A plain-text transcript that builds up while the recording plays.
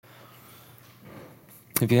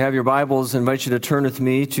If you have your Bibles, I invite you to turn with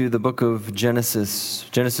me to the book of Genesis.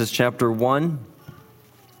 Genesis chapter 1.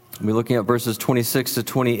 We'll be looking at verses 26 to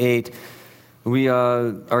 28. We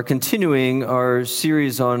are continuing our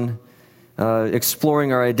series on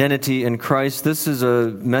exploring our identity in Christ. This is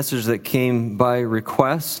a message that came by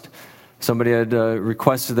request. Somebody had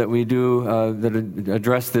requested that we do that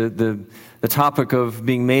address the topic of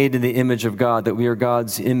being made in the image of God, that we are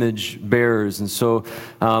God's image bearers. And so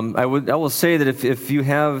I will say that if you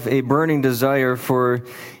have a burning desire for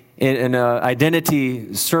an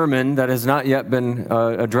identity sermon that has not yet been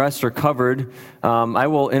addressed or covered, I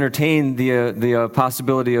will entertain the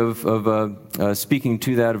possibility of speaking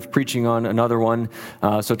to that, of preaching on another one.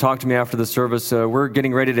 So talk to me after the service. We're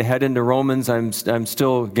getting ready to head into Romans. I'm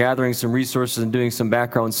still gathering some resources and doing some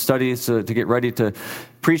background studies to get ready to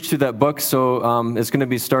preach through that book. So it's going to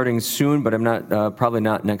be starting soon, but I'm not probably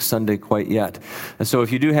not next Sunday quite yet. And so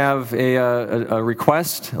if you do have a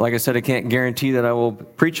request, like I said, I can't guarantee that I will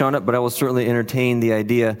preach on it, but I will certainly entertain the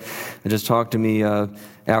idea. And just talk to me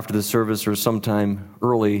after the service or sometime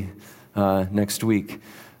early next week.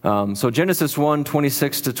 So Genesis 1,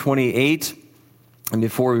 26 to 28. And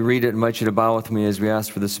before we read it, I invite you to bow with me as we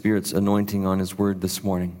ask for the Spirit's anointing on His Word this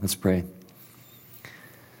morning. Let's pray.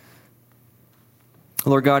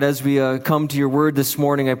 Lord God, as we come to your word this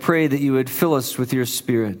morning, I pray that you would fill us with your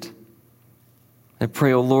Spirit. I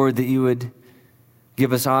pray, O Lord, that you would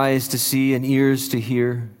give us eyes to see and ears to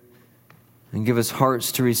hear, and give us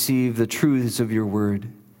hearts to receive the truths of your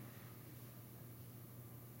word.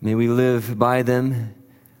 May we live by them.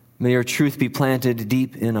 May your truth be planted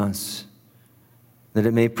deep in us, that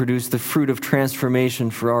it may produce the fruit of transformation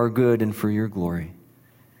for our good and for your glory.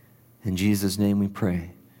 In Jesus' name we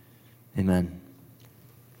pray. Amen.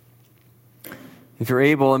 If you're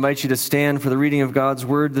able, I invite you to stand for the reading of God's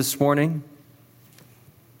word this morning.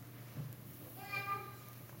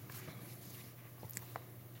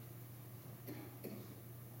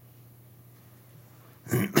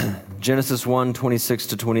 Genesis 1, 26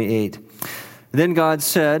 to 28. Then God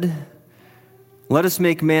said, "Let us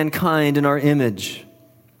make mankind in our image,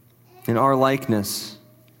 in our likeness,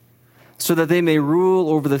 so that they may rule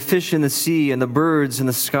over the fish in the sea and the birds in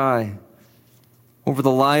the sky, over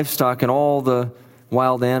the livestock and all the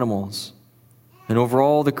wild animals, and over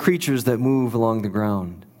all the creatures that move along the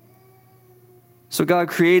ground." So God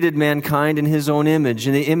created mankind in his own image.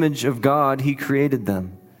 In the image of God, he created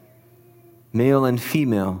them. Male and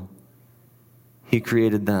female, he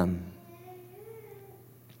created them.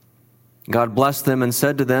 God blessed them and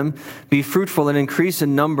said to them, "Be fruitful and increase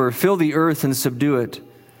in number, fill the earth and subdue it.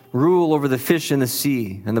 Rule over the fish in the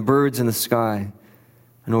sea and the birds in the sky,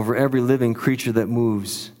 and over every living creature that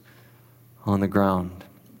moves on the ground."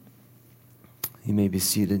 You may be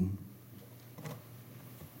seated.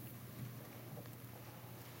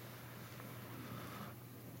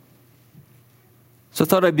 So I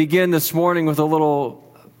thought I'd begin this morning with a little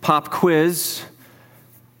pop quiz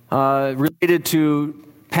related to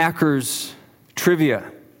Packers trivia.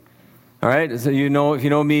 All right, so if you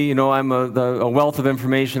know me, you know I'm a wealth of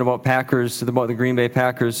information about Packers, about the Green Bay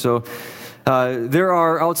Packers. So there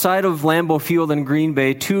are, outside of Lambeau Field in Green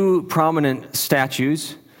Bay, two prominent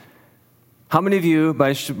statues. How many of you,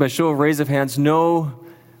 by show of raise of hands, know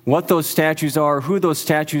what those statues are, who those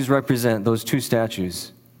statues represent, those two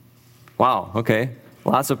statues? Wow, okay.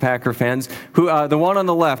 Lots of Packer fans. Who? The one on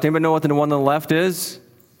the left, anybody know what the one on the left is?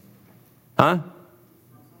 Huh?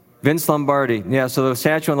 Vince Lombardi. Yeah, so the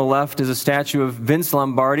statue on the left is a statue of Vince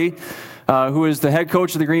Lombardi, who is the head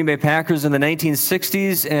coach of the Green Bay Packers in the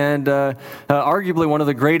 1960s and arguably one of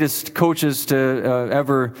the greatest coaches to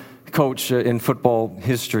ever coach in football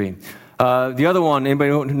history. The other one,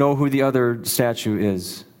 anybody know who the other statue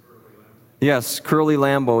is? Yes, Curly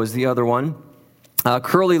Lambeau is the other one.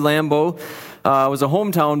 Curly Lambeau was a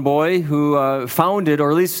hometown boy who founded,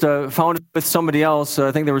 or at least founded with somebody else.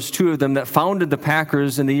 I think there was two of them that founded the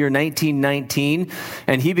Packers in the year 1919,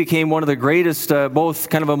 and he became one of the greatest, both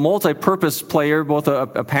kind of a multi-purpose player, both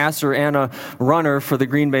a passer and a runner for the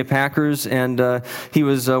Green Bay Packers, and he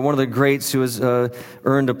was one of the greats who has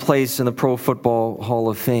earned a place in the Pro Football Hall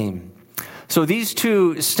of Fame. So these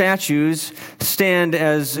two statues stand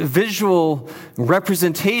as visual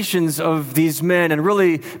representations of these men, and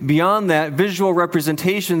really beyond that, visual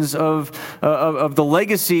representations of the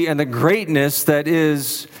legacy and the greatness that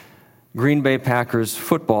is Green Bay Packers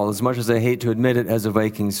football. As much as I hate to admit it as a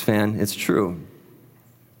Vikings fan, it's true.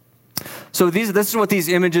 So this is what these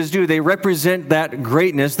images do. They represent that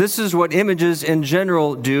greatness. This is what images in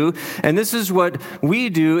general do, and this is what we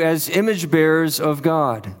do as image bearers of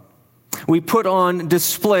God. We put on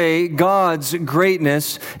display God's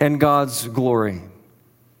greatness and God's glory.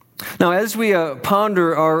 Now, as we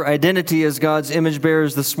ponder our identity as God's image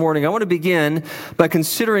bearers this morning, I want to begin by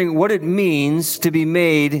considering what it means to be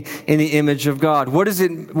made in the image of God. What does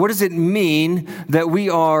it mean that we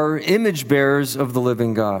are image bearers of the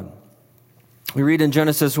living God? We read in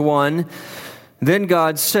Genesis 1, "Then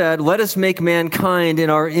God said, 'Let us make mankind in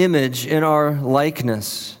our image, in our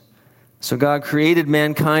likeness.' So God created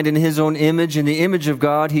mankind in his own image. In the image of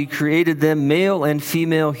God, he created them, male and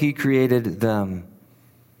female, he created them."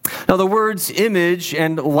 Now, the words image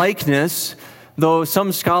and likeness, though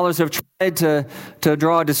some scholars have tried to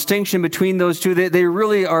draw a distinction between those two, they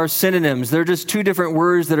really are synonyms. They're just two different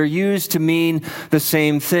words that are used to mean the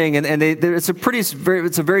same thing. And it's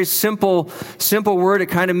a very simple word. It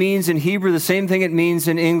kind of means in Hebrew the same thing it means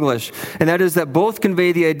in English. And that is that both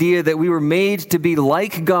convey the idea that we were made to be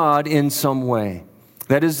like God in some way.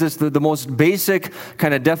 That is just the most basic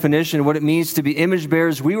kind of definition of what it means to be image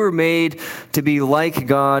bearers. We were made to be like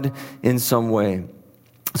God in some way.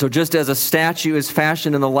 So just as a statue is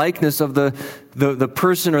fashioned in the likeness of the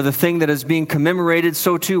person or the thing that is being commemorated,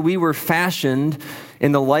 so too we were fashioned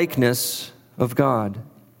in the likeness of God.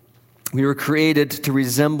 We were created to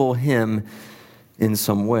resemble him in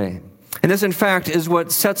some way. And this, in fact, is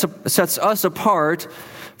what sets us apart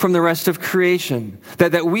from the rest of creation.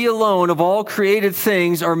 That we alone, of all created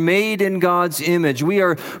things, are made in God's image. We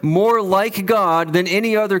are more like God than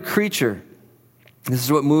any other creature. This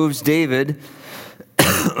is what moves David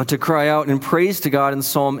to cry out in praise to God in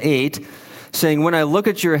Psalm 8, saying, "When I look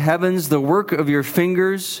at your heavens, the work of your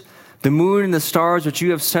fingers, the moon and the stars which you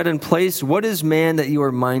have set in place, what is man that you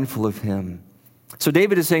are mindful of him?" So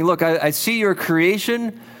David is saying, look, I see your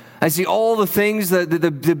creation. I see all the things,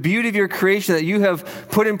 the beauty of your creation that you have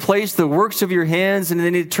put in place, the works of your hands, and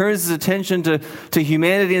then he turns his attention to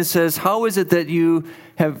humanity and says, how is it that you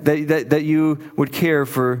have that you would care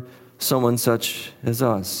for someone such as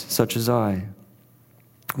us, such as I?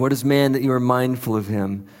 What is man that you are mindful of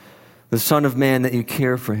him, the Son of Man that you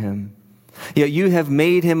care for him? Yet you have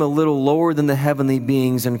made him a little lower than the heavenly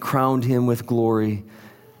beings and crowned him with glory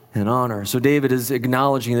and honor. So David is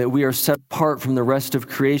acknowledging that we are set apart from the rest of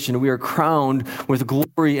creation. We are crowned with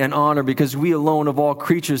glory and honor because we alone of all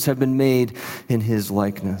creatures have been made in his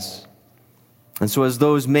likeness. And so as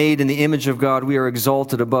those made in the image of God, we are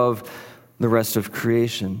exalted above the rest of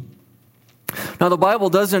creation. Now, the Bible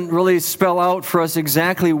doesn't really spell out for us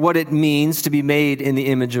exactly what it means to be made in the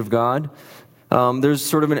image of God. There's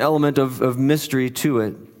sort of an element of mystery to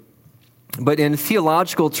it. But in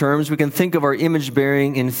theological terms, we can think of our image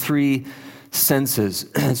bearing in three senses.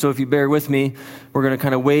 So if you bear with me, we're going to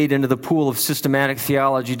kind of wade into the pool of systematic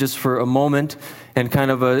theology just for a moment and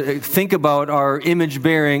kind of think about our image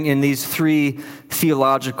bearing in these three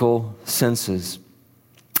theological senses.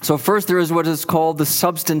 So first, there is what is called the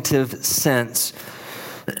substantive sense.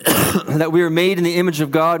 That we are made in the image of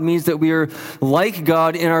God means that we are like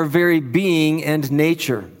God in our very being and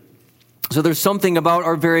nature. So there's something about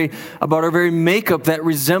our very makeup that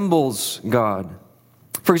resembles God.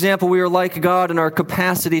 For example, we are like God in our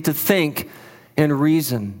capacity to think and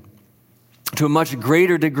reason. To a much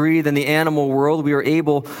greater degree than the animal world, we are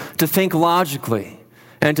able to think logically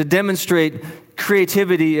and to demonstrate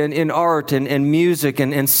creativity in art and music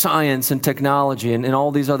and science and technology and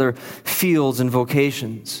all these other fields and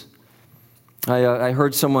vocations. I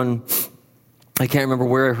heard someone, I can't remember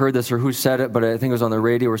where I heard this or who said it, but I think it was on the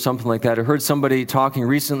radio or something like that. I heard somebody talking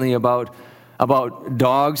recently about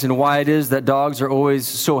dogs and why it is that dogs are always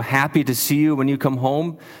so happy to see you when you come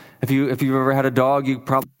home. If you've ever had a dog, you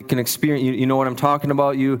probably can experience. You know what I'm talking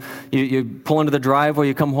about. You pull into the driveway,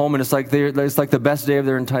 you come home, and it's like the best day of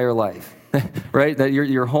their entire life, right? That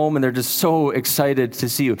you're home and they're just so excited to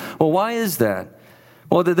see you. Well, why is that?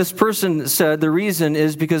 Well, this person said the reason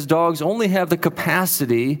is because dogs only have the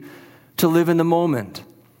capacity to live in the moment.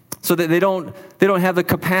 So that they don't have the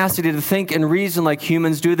capacity to think and reason like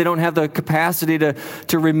humans do. They don't have the capacity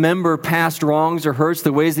to remember past wrongs or hurts,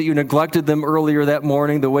 the ways that you neglected them earlier that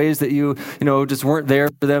morning, the ways that you just weren't there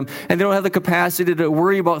for them. And they don't have the capacity to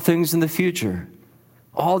worry about things in the future.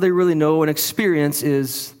 All they really know and experience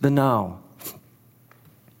is the now.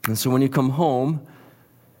 And so when you come home,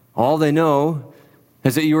 all they know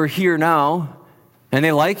is that you are here now and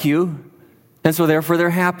they like you, and so therefore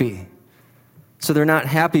they're happy. So they're not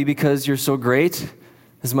happy because you're so great,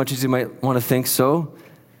 as much as you might want to think so.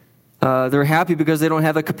 They're happy because they don't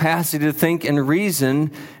have the capacity to think and reason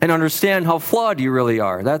and understand how flawed you really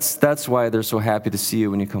are. That's why they're so happy to see you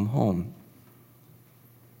when you come home.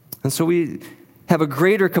 And so we have a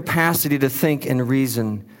greater capacity to think and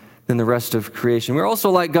reason than the rest of creation. We're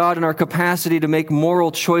also like God in our capacity to make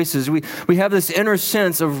moral choices. We have this inner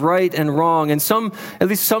sense of right and wrong, and at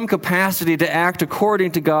least some capacity to act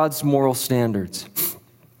according to God's moral standards.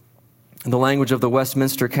 In the language of the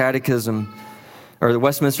Westminster Catechism, or the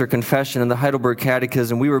Westminster Confession and the Heidelberg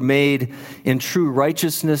Catechism, we were made in true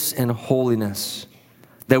righteousness and holiness,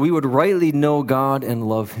 that we would rightly know God and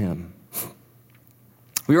love Him.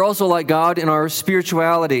 We are also like God in our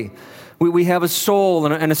spirituality. We have a soul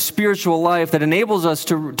and a spiritual life that enables us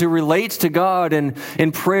to relate to God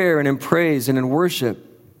in prayer and in praise and in worship.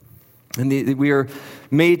 And we are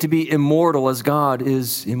made to be immortal as God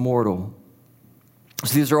is immortal.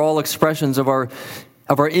 So these are all expressions of our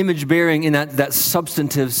image bearing in that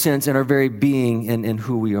substantive sense in our very being and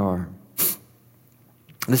who we are.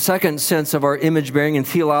 The second sense of our image bearing in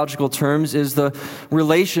theological terms is the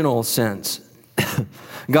relational sense.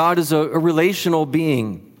 God is a relational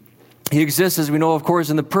being. He exists, as we know, of course,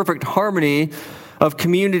 in the perfect harmony of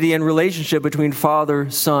community and relationship between Father,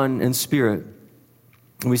 Son, and Spirit.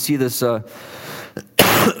 And we see this,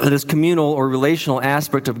 this communal or relational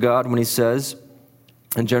aspect of God when He says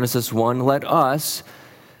in Genesis 1, "Let us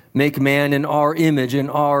make man in our image, in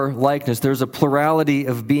our likeness." There's a plurality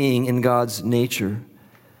of being in God's nature.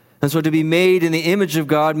 And so to be made in the image of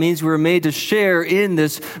God means we were made to share in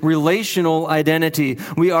this relational identity.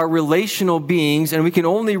 We are relational beings, and we can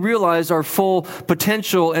only realize our full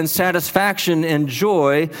potential and satisfaction and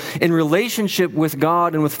joy in relationship with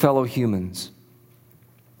God and with fellow humans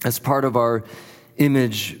as part of our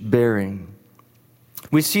image bearing.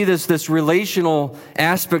 We see this relational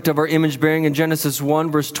aspect of our image bearing in Genesis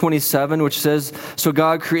 1, verse 27, which says, "So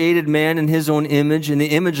God created man in His own image. In the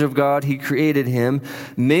image of God He created him.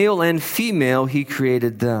 Male and female He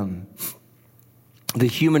created them." The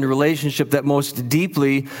human relationship that most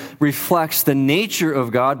deeply reflects the nature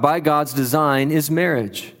of God by God's design is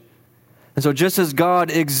marriage. And so just as God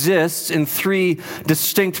exists in three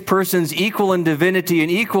distinct persons, equal in divinity and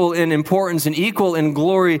equal in importance and equal in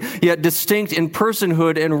glory, yet distinct in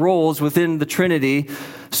personhood and roles within the Trinity,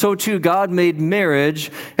 so too God made marriage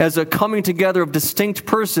as a coming together of distinct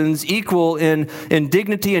persons, equal in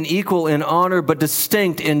dignity and equal in honor, but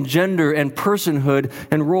distinct in gender and personhood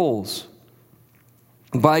and roles.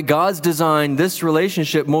 By God's design, this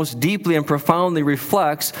relationship most deeply and profoundly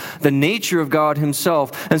reflects the nature of God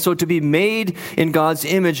Himself. And so to be made in God's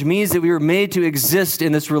image means that we were made to exist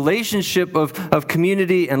in this relationship of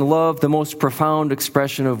community and love, the most profound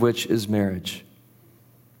expression of which is marriage.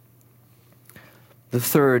 The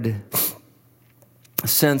third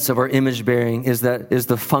sense of our image bearing is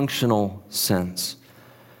the functional sense.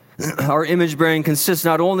 Our image bearing consists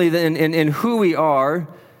not only in who we are,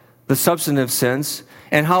 the substantive sense,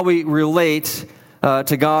 and how we relate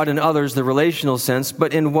to God and others, the relational sense,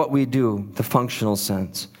 but in what we do, the functional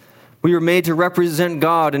sense. We were made to represent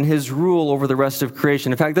God and His rule over the rest of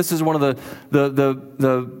creation. In fact, this is one of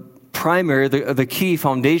the primary, the key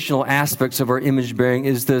foundational aspects of our image bearing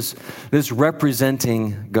is this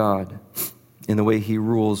representing God in the way He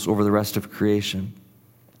rules over the rest of creation.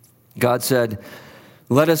 God said,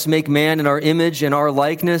 "Let us make man in our image and our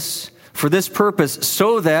likeness, for this purpose,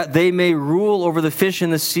 so that they may rule over the fish in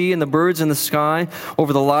the sea and the birds in the sky,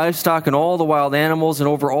 over the livestock and all the wild animals, and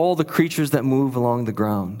over all the creatures that move along the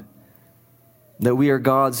ground." That we are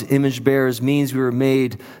God's image bearers means we were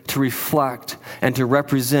made to reflect and to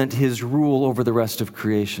represent His rule over the rest of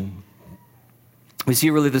creation. We see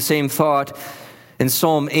really the same thought in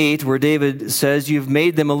Psalm 8, where David says, "You've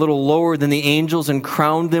made them a little lower than the angels and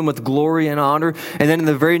crowned them with glory and honor." And then in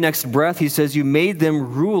the very next breath, he says, "You made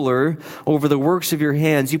them ruler over the works of your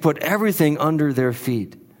hands. You put everything under their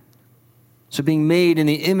feet." So being made in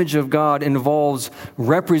the image of God involves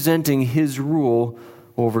representing His rule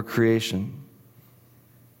over creation.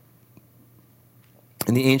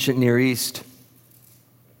 In the ancient Near East,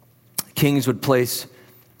 kings would place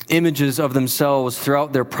images of themselves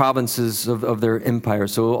throughout their provinces of their empire.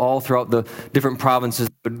 So all throughout the different provinces,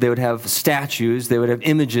 they would have statues, they would have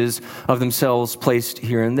images of themselves placed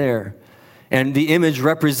here and there. And the image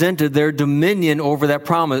represented their dominion over that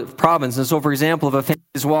province. And so, for example, if a family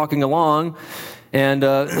is walking along and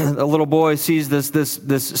a little boy sees this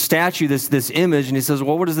statue, this image, and he says,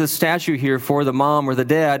 "Well, what is this statue here for?" The mom or the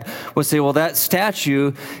dad would say, "Well, that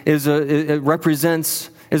statue is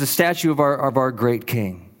a statue of our great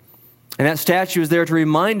king." And that statue is there to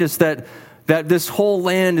remind us that this whole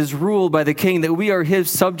land is ruled by the king, that we are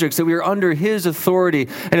his subjects, that we are under his authority.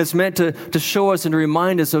 And it's meant to show us and to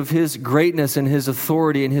remind us of his greatness and his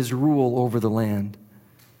authority and his rule over the land.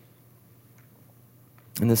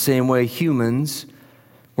 In the same way, humans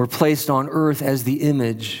were placed on earth as the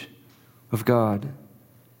image of God.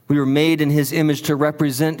 We were made in his image to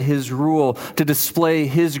represent his rule, to display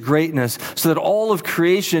his greatness, so that all of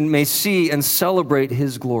creation may see and celebrate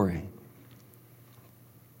his glory.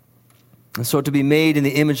 And so to be made in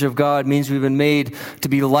the image of God means we've been made to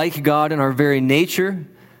be like God in our very nature,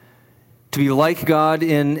 to be like God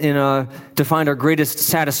to find our greatest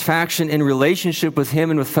satisfaction in relationship with him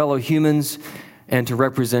and with fellow humans, and to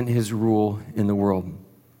represent his rule in the world.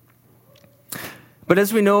 But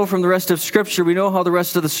as we know from the rest of Scripture, we know how the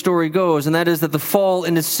rest of the story goes, and that is that the fall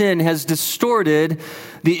into sin has distorted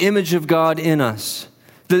the image of God in us.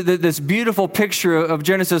 This beautiful picture of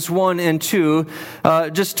Genesis 1 and 2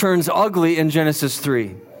 just turns ugly in Genesis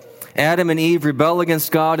 3. Adam and Eve rebel against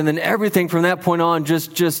God, and then everything from that point on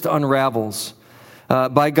just unravels.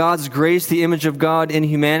 By God's grace, the image of God in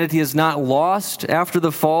humanity is not lost after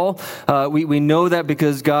the fall. We know that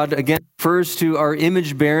because God, again, refers to our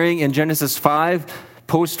image bearing in Genesis 5,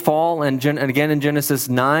 post-fall, and again in Genesis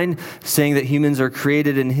 9, saying that humans are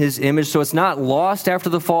created in his image. So it's not lost after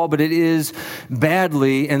the fall, but it is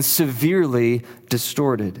badly and severely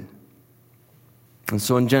distorted. And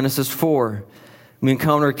so in Genesis 4, we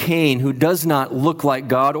encounter Cain, who does not look like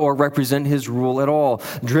God or represent his rule at all.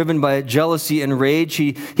 Driven by jealousy and rage,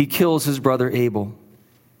 he kills his brother Abel.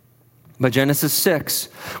 By Genesis 6,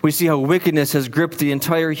 we see how wickedness has gripped the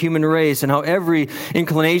entire human race and how every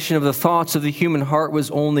inclination of the thoughts of the human heart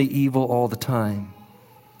was only evil all the time.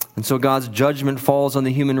 And so God's judgment falls on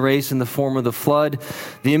the human race in the form of the flood.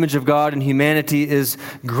 The image of God in humanity is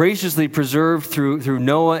graciously preserved through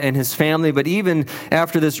Noah and his family. But even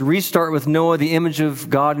after this restart with Noah, the image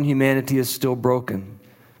of God in humanity is still broken.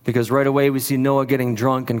 Because right away we see Noah getting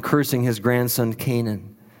drunk and cursing his grandson Canaan.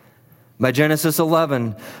 By Genesis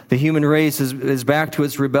 11, the human race is back to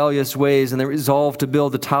its rebellious ways, and they resolve to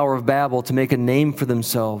build the Tower of Babel to make a name for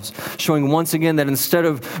themselves, showing once again that instead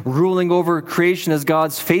of ruling over creation as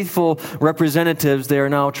God's faithful representatives, they are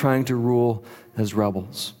now trying to rule as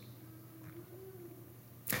rebels.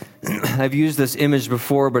 I've used this image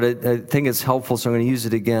before, but I think it's helpful, so I'm going to use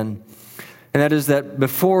it again. And that is that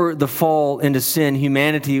before the fall into sin,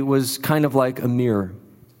 humanity was kind of like a mirror,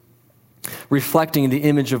 reflecting the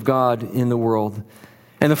image of God in the world.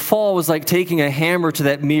 And the fall was like taking a hammer to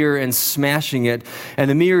that mirror and smashing it. And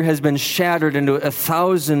the mirror has been shattered into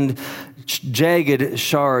 1,000 jagged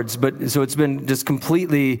shards. So it's been just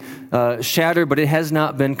completely shattered, but it has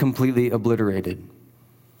not been completely obliterated.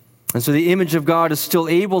 And so the image of God is still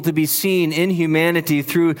able to be seen in humanity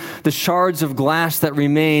through the shards of glass that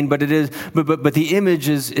remain, but the image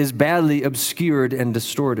is badly obscured and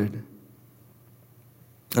distorted.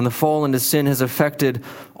 And the fall into sin has affected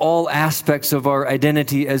all aspects of our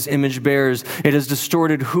identity as image bearers. It has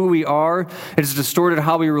distorted who we are. It has distorted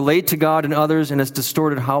how we relate to God and others, and it's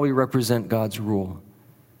distorted how we represent God's rule.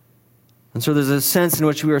 And so there's a sense in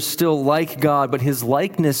which we are still like God, but his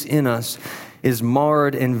likeness in us is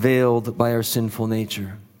marred and veiled by our sinful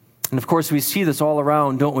nature. And of course, we see this all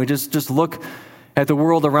around, don't we? Just look at the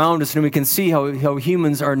world around us, and we can see how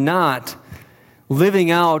humans are not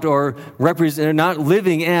living out or not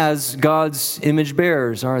living as God's image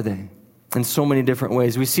bearers, are they? In so many different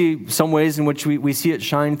ways. We see some ways in which we see it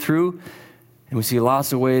shine through, and we see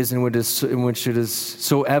lots of ways in which it is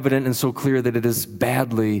so evident and so clear that it is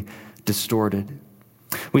badly distorted.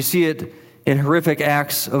 We see it in horrific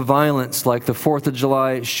acts of violence like the 4th of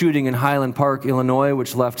July shooting in Highland Park, Illinois,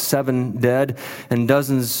 which left 7 dead and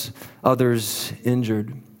dozens others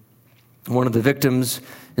injured. One of the victims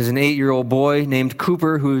is an 8-year-old boy named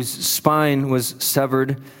Cooper, whose spine was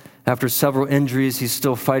severed. After several injuries, he's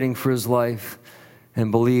still fighting for his life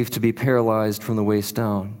and believed to be paralyzed from the waist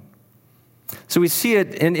down. So we see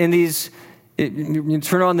it in these, you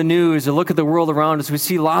turn on the news and look at the world around us, we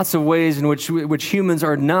see lots of ways in which humans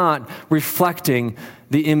are not reflecting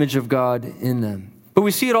the image of God in them. But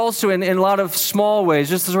we see it also in a lot of small ways,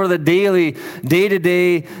 just sort of the daily,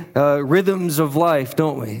 day-to-day rhythms of life,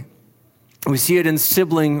 don't we? We see it in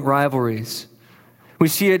sibling rivalries. We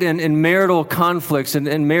see it in marital conflicts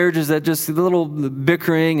and marriages that just a little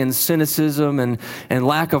bickering and cynicism and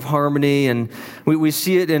lack of harmony. And we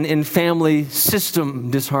see it in family system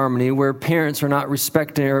disharmony where parents are not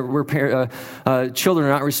respecting, or where children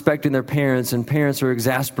are not respecting their parents, and parents are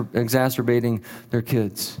exacerbating their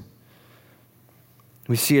kids.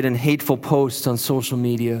 We see it in hateful posts on social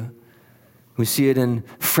media. We see it in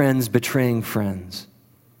friends betraying friends.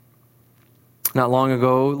 Not long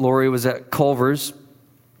ago, Lori was at Culver's,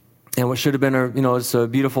 and what should have been it's a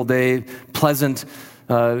beautiful day, pleasant,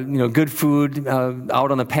 good food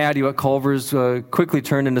out on the patio at Culver's quickly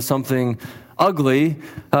turned into something ugly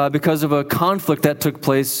because of a conflict that took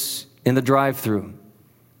place in the drive-thru.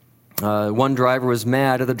 One driver was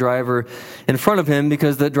mad at the driver in front of him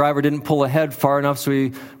because the driver didn't pull ahead far enough, so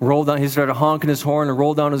he started honking his horn and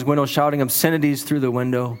rolled down his window, shouting obscenities through the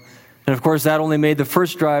window. And of course, that only made the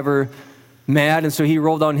first driver mad, and so he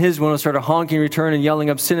rolled down his window, started honking in return and yelling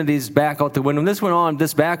obscenities back out the window. And this went on,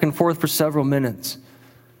 this back and forth for several minutes,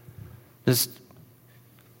 just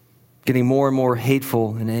getting more and more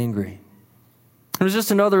hateful and angry. It was just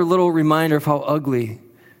another little reminder of how ugly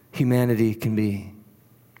humanity can be.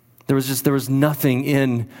 There was nothing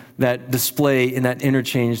in that display, in that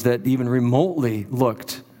interchange, that even remotely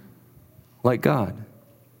looked like God.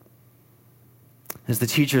 As the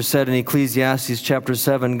teacher said in Ecclesiastes chapter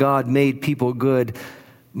 7, God made people good,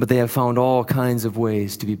 but they have found all kinds of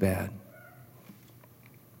ways to be bad.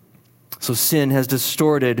 So sin has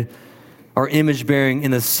distorted our image bearing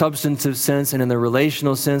in the substantive sense and in the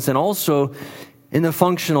relational sense, and also in the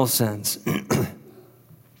functional sense.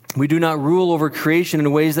 We do not rule over creation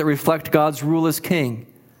in ways that reflect God's rule as king.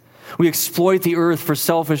 We exploit the earth for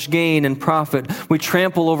selfish gain and profit. We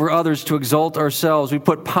trample over others to exalt ourselves. We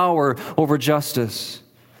put power over justice.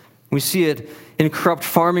 We see it in corrupt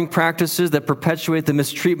farming practices that perpetuate the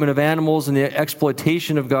mistreatment of animals and the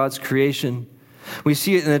exploitation of God's creation. We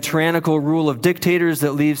see it in the tyrannical rule of dictators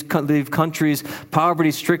that leave countries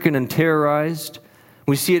poverty-stricken and terrorized.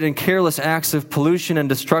 We see it in careless acts of pollution and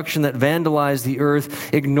destruction that vandalize the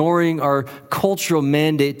earth, ignoring our cultural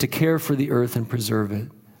mandate to care for the earth and preserve it.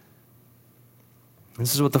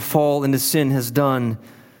 This is what the fall into sin has done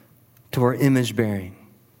to our image bearing.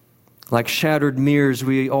 Like shattered mirrors,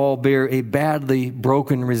 we all bear a badly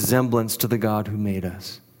broken resemblance to the God who made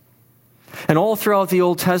us. And all throughout the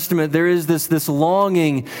Old Testament, there is this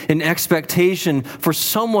longing and expectation for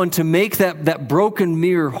someone to make that broken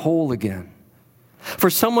mirror whole again.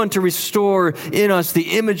 For someone to restore in us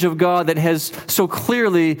the image of God that has so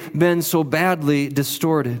clearly been so badly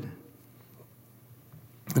distorted.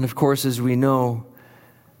 And of course, as we know,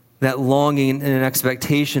 that longing and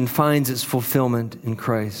expectation finds its fulfillment in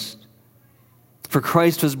Christ. For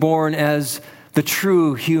Christ was born as the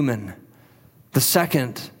true human, the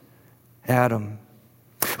second Adam,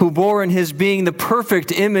 who bore in his being the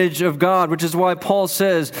perfect image of God, which is why Paul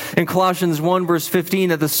says in Colossians 1 verse 15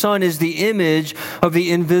 that the Son is the image of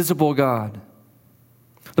the invisible God.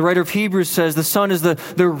 The writer of Hebrews says the Son is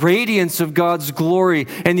the radiance of God's glory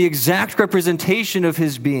and the exact representation of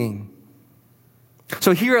his being.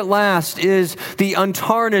 So here at last is the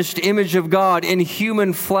untarnished image of God in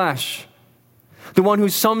human flesh, the one who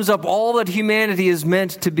sums up all that humanity is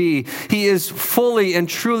meant to be. He is fully and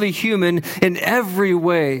truly human in every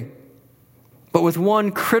way, but with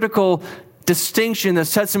one critical distinction that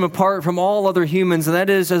sets him apart from all other humans, and that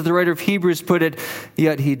is, as the writer of Hebrews put it,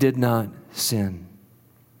 yet he did not sin.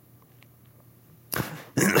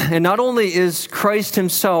 And not only is Christ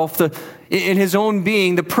himself, in his own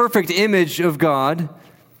being, the perfect image of God,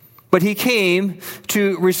 but he came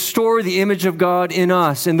to restore the image of God in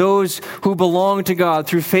us and those who belong to God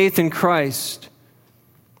through faith in Christ.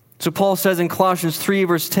 So Paul says in Colossians 3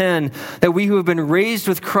 verse 10 that we who have been raised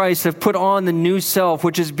with Christ have put on the new self,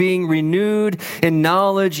 which is being renewed in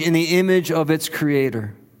knowledge in the image of its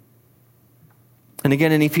creator. And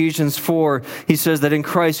again in Ephesians 4, he says that in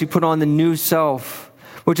Christ we put on the new self,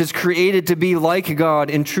 which is created to be like God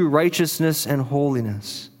in true righteousness and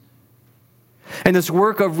holiness. And this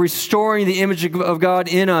work of restoring the image of God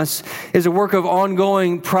in us is a work of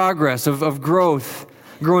ongoing progress, of growth,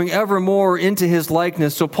 growing ever more into his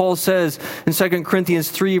likeness. So Paul says in 2 Corinthians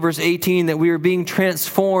 3 verse 18 that we are being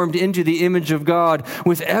transformed into the image of God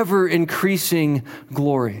with ever increasing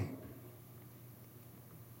glory.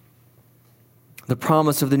 The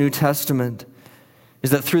promise of the New Testament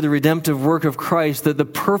is that through the redemptive work of Christ, that the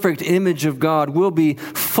perfect image of God will be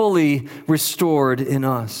fully restored in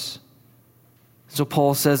us. So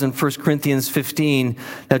Paul says in 1 Corinthians 15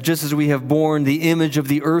 that just as we have borne the image of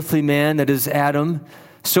the earthly man, that is Adam,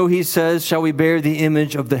 so he says, shall we bear the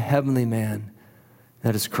image of the heavenly man,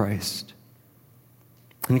 that is Christ.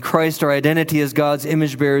 In Christ, our identity as God's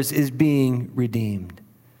image bearers is being redeemed.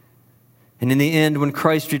 And in the end, when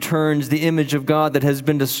Christ returns, the image of God that has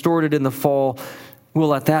been distorted in the fall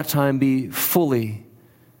will at that time be fully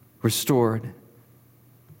restored.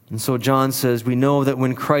 And so John says, we know that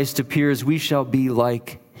when Christ appears, we shall be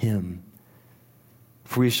like him,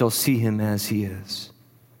 for we shall see him as he is.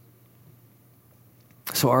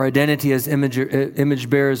 So our identity as image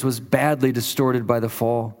bearers was badly distorted by the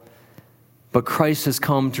fall, but Christ has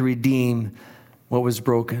come to redeem what was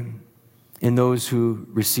broken in those who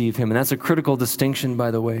receive him. And that's a critical distinction,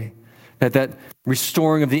 by the way, That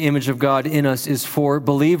restoring of the image of God in us is for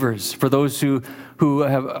believers, for those who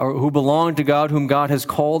belong to God, whom God has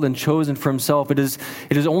called and chosen for himself. It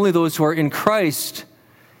is only those who are in Christ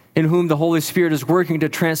in whom the Holy Spirit is working to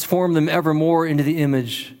transform them ever more into the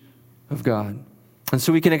image of God. And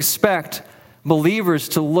so we can expect believers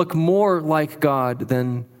to look more like God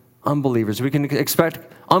than unbelievers. We can expect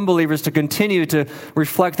unbelievers to continue to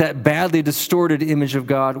reflect that badly distorted image of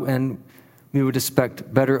God, and we would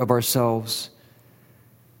expect better of ourselves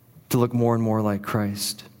to look more and more like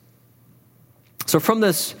Christ. So from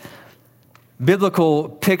this biblical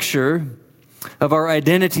picture of our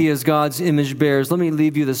identity as God's image bearers, let me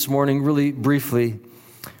leave you this morning really briefly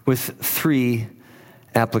with 3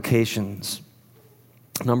 applications.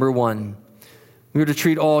 Number 1, we are to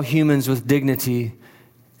treat all humans with dignity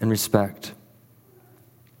and respect.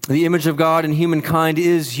 The image of God in humankind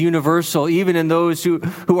is universal, even in those who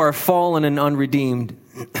are fallen and unredeemed.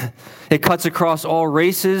 It cuts across all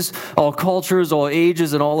races, all cultures, all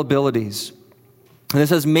ages, and all abilities. And this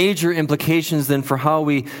has major implications then for how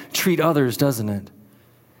we treat others, doesn't it?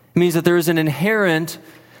 It means that there is an inherent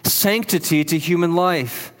sanctity to human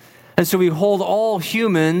life. And so we hold all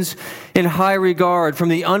humans in high regard, from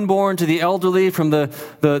the unborn to the elderly, from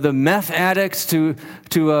the meth addicts to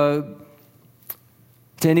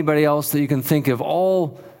anybody else that you can think of.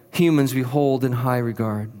 All humans we hold in high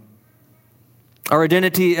regard. Our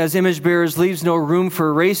identity as image bearers leaves no room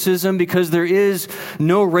for racism, because there is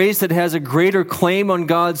no race that has a greater claim on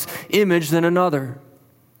God's image than another.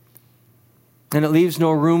 And it leaves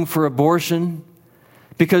no room for abortion,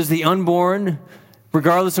 because the unborn,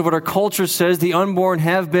 regardless of what our culture says, the unborn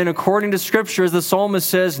have been, according to Scripture, as the psalmist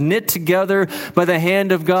says, knit together by the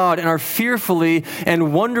hand of God and are fearfully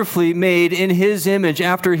and wonderfully made in his image,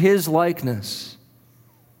 after his likeness.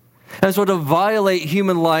 And so to violate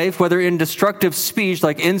human life, whether in destructive speech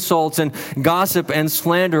like insults and gossip and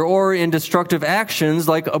slander, or in destructive actions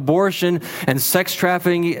like abortion and sex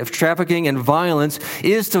trafficking and violence,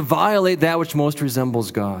 is to violate that which most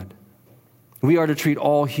resembles God. We are to treat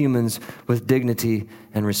all humans with dignity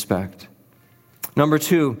and respect. Number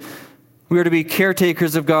 2, we are to be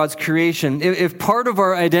caretakers of God's creation. If part of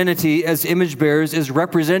our identity as image bearers is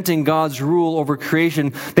representing God's rule over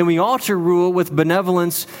creation, then we ought to rule with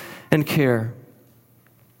benevolence and care.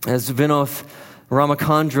 As Vinod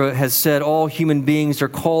Ramachandra has said, all human beings are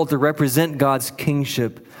called to represent God's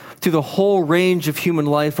kingship through the whole range of human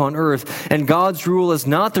life on earth. And God's rule is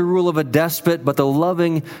not the rule of a despot, but the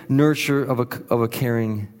loving nurture of a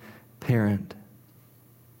caring parent.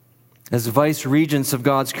 As vice regents of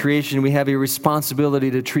God's creation, we have a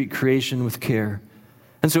responsibility to treat creation with care.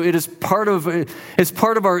 And so it's part of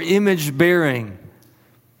our image bearing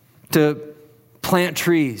to plant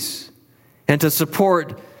trees and to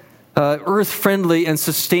support earth-friendly and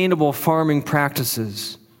sustainable farming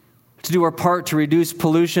practices, to do our part to reduce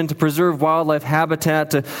pollution, to preserve wildlife habitat,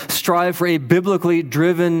 to strive for a biblically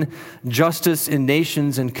driven justice in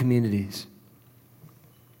nations and communities.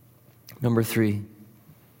 Number 3,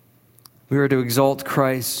 we are to exalt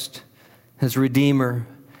Christ as Redeemer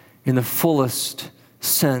in the fullest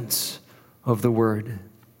sense of the word.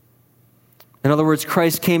 In other words,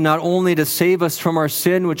 Christ came not only to save us from our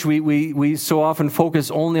sin, which we so often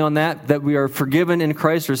focus only on that we are forgiven in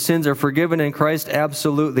Christ, our sins are forgiven in Christ,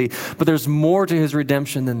 absolutely. But there's more to his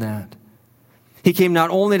redemption than that. He came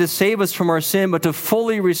not only to save us from our sin, but to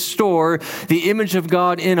fully restore the image of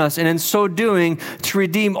God in us, and in so doing, to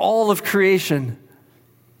redeem all of creation.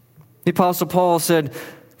 The Apostle Paul said,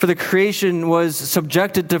 "For the creation was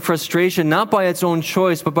subjected to frustration, not by its own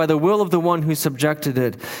choice, but by the will of the one who subjected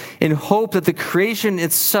it, in hope that the creation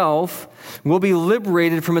itself will be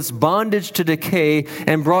liberated from its bondage to decay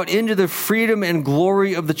and brought into the freedom and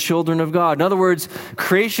glory of the children of God." In other words,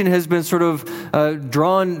 creation has been sort of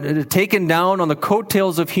taken down on the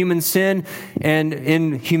coattails of human sin, and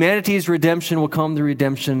in humanity's redemption will come the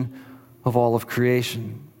redemption of all of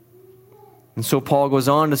creation. And so Paul goes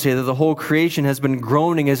on to say that the whole creation has been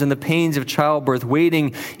groaning as in the pains of childbirth,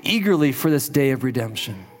 waiting eagerly for this day of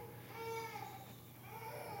redemption.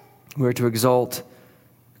 We are to exalt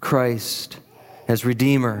Christ as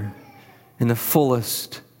Redeemer in the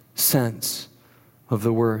fullest sense of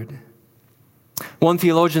the word. One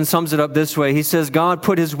theologian sums it up this way. He says, God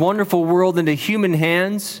put his wonderful world into human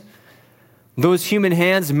hands. Those human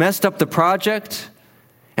hands messed up the project,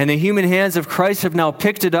 and the human hands of Christ have now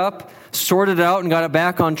picked it up, sorted it out, and got it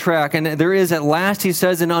back on track. And there is at last, he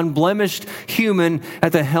says, an unblemished human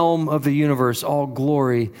at the helm of the universe. All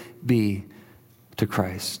glory be to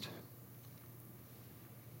Christ.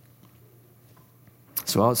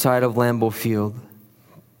 So outside of Lambeau Field,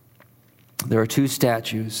 there are 2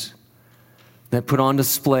 statues that put on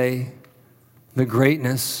display the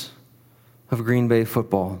greatness of Green Bay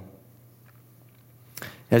football.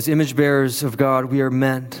 As image bearers of God, we are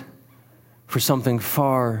meant for something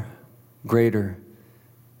far greater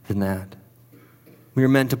than that. We are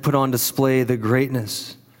meant to put on display the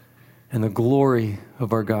greatness and the glory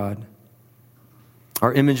of our God.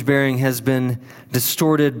 Our image bearing has been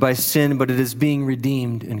distorted by sin, but it is being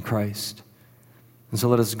redeemed in Christ. And so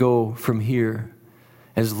let us go from here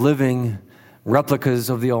as living replicas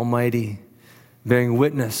of the Almighty, bearing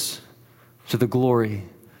witness to the glory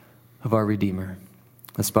of our Redeemer.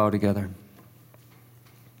 Let's bow together.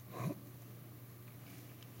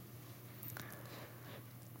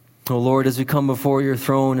 O Lord, as we come before your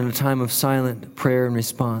throne in a time of silent prayer and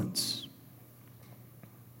response,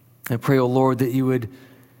 I pray, O Lord, that you would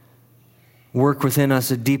work within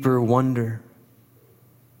us a deeper wonder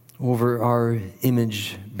over our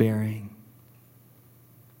image bearing,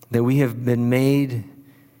 that we have been made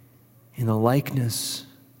in the likeness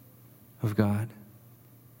of God,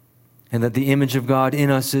 and that the image of God in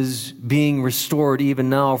us is being restored even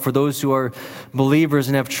now. For those who are believers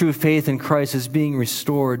and have true faith in Christ, is being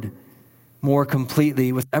restored more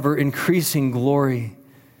completely with ever increasing glory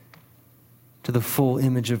to the full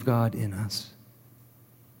image of God in us.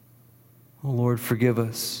 Oh Lord, forgive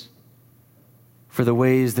us for the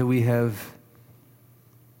ways that we have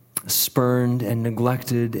spurned and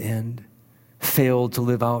neglected and failed to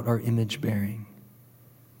live out our image bearing.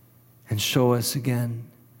 And show us again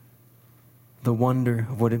the wonder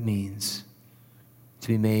of what it means to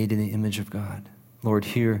be made in the image of God. Lord,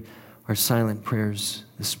 hear our silent prayers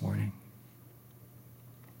this morning.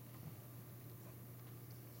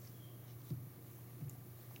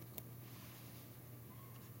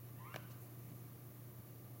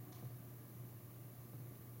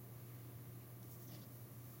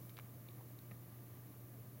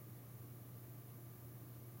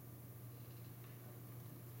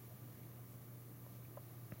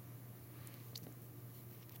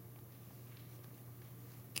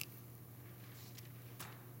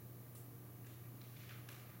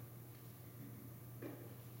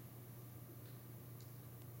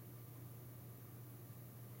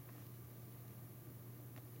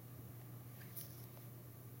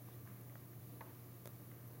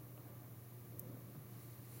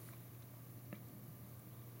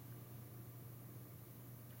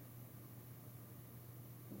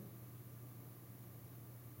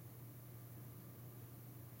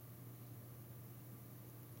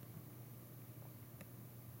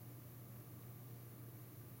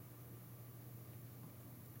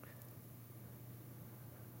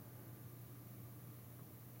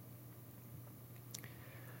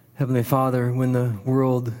 Heavenly Father, when the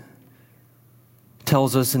world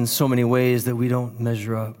tells us in so many ways that we don't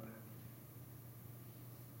measure up,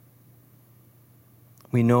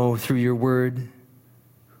 we know through your word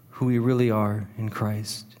who we really are in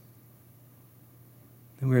Christ.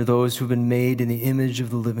 And we are those who have been made in the image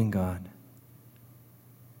of the living God.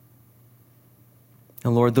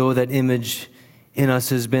 And Lord, though that image in us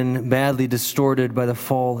has been badly distorted by the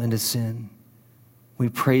fall into sin, we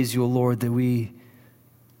praise you, O Lord, that we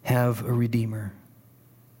have a Redeemer,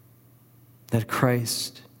 that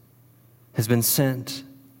Christ has been sent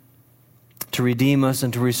to redeem us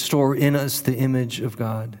and to restore in us the image of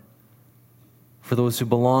God for those who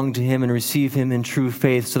belong to him and receive him in true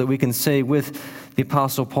faith, so that we can say with the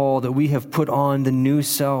Apostle Paul that we have put on the new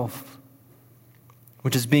self,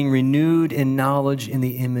 which is being renewed in knowledge in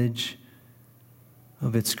the image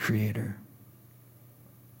of its Creator.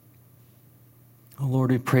 Oh Lord,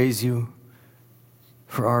 we praise you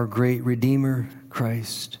for our great Redeemer,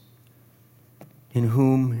 Christ, in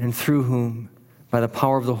whom and through whom, by the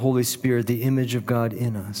power of the Holy Spirit, the image of God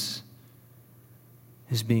in us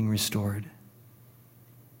is being restored.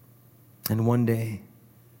 And one day,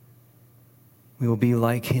 we will be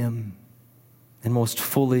like him and most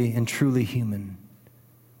fully and truly human,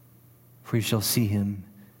 for we shall see him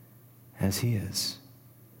as he is.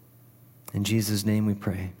 In Jesus' name we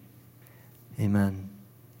pray. Amen.